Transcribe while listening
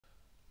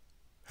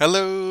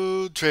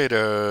Hello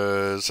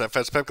traders,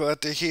 FX Pip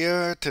Collector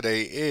here.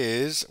 Today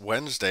is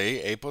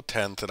Wednesday, April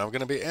 10th, and I'm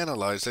going to be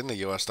analyzing the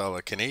US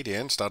dollar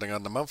Canadian starting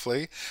on the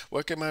monthly,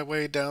 working my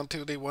way down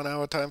to the 1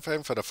 hour time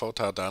frame for the full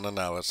down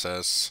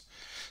analysis.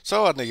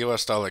 So on the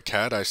US dollar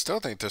CAD, I still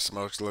think this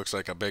looks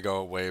like a big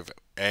old wave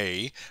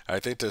A.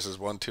 I think this is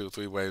 1, 2,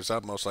 3 waves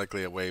up, most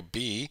likely a wave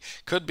B.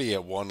 Could be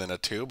a 1 and a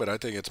 2, but I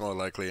think it's more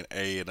likely an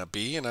A and a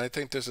B, and I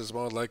think this is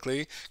more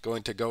likely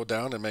going to go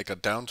down and make a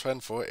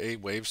downtrend for a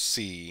wave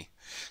C.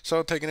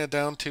 So taking it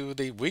down to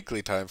the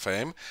weekly time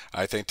frame,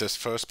 I think this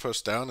first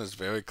push down is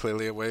very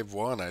clearly a wave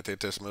 1. I think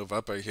this move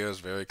up right here is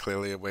very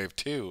clearly a wave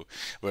 2.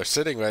 We're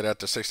sitting right at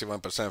the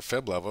 61%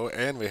 fib level,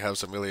 and we have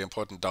some really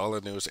important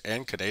dollar news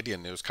and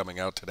Canadian news coming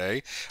out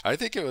today. I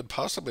think it would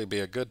possibly be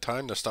a good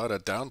time to start a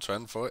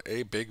downtrend for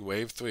a big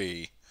wave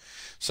 3.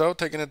 So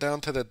taking it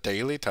down to the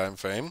daily time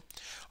frame.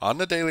 On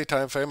the daily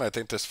time frame, I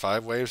think this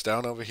 5 waves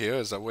down over here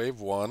is a wave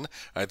 1.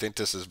 I think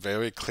this is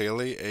very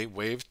clearly a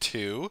wave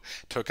 2.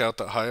 Took out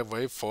the high of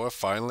wave 4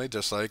 finally,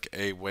 just like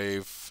a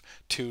wave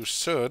 2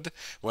 should.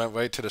 Went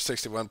right to the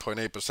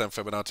 61.8%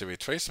 Fibonacci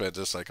retracement,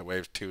 just like a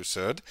wave 2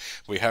 should.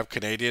 We have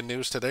Canadian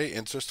news today,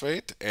 interest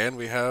rate, and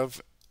we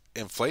have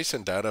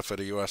inflation data for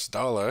the US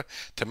dollar.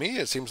 To me,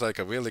 it seems like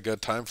a really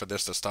good time for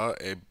this to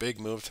start a big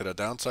move to the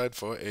downside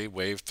for a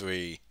wave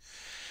 3.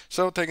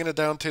 So taking it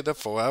down to the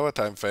 4-hour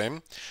time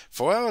frame.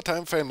 4-hour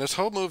time frame, this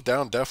whole move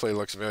down definitely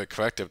looks very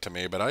corrective to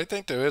me, but I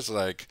think there is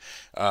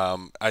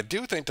I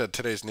do think that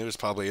today's news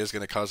probably is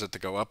going to cause it to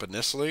go up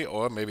initially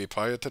or maybe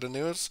prior to the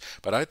news,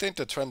 but I think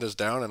the trend is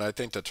down and I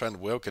think the trend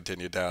will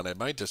continue down. It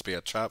might just be a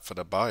trap for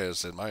the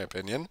buyers in my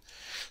opinion.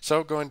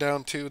 So going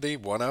down to the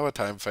 1-hour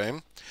time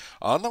frame.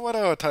 On the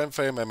 1-hour time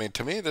frame, I mean,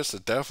 to me this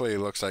definitely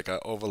looks like an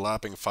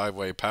overlapping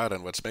 5-way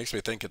pattern, which makes me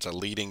think it's a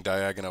leading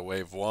diagonal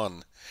wave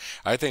 1.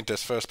 I think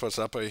this first push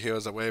up right here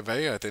is a wave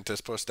A. I think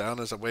this push down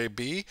is a wave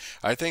B.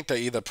 I think that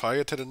either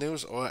prior to the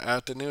news or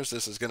after news,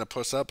 this is going to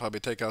push up, probably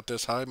take out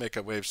this high, make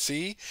a wave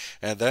C,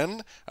 and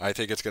then I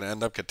think it's going to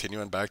end up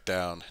continuing back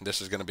down.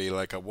 This is going to be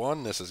like a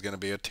 1, this is going to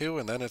be a 2,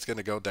 and then it's going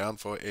to go down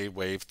for a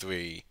wave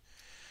 3.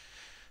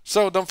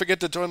 So don't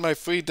forget to join my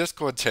free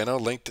Discord channel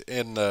linked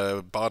in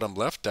the bottom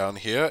left down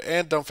here,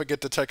 and don't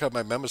forget to check out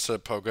my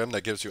membership program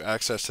that gives you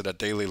access to the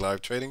daily live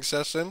trading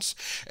sessions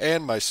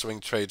and my swing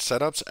trade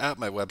setups at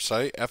my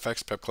website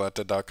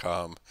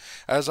fxpipcollector.com.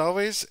 As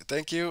always,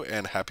 thank you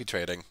and happy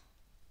trading.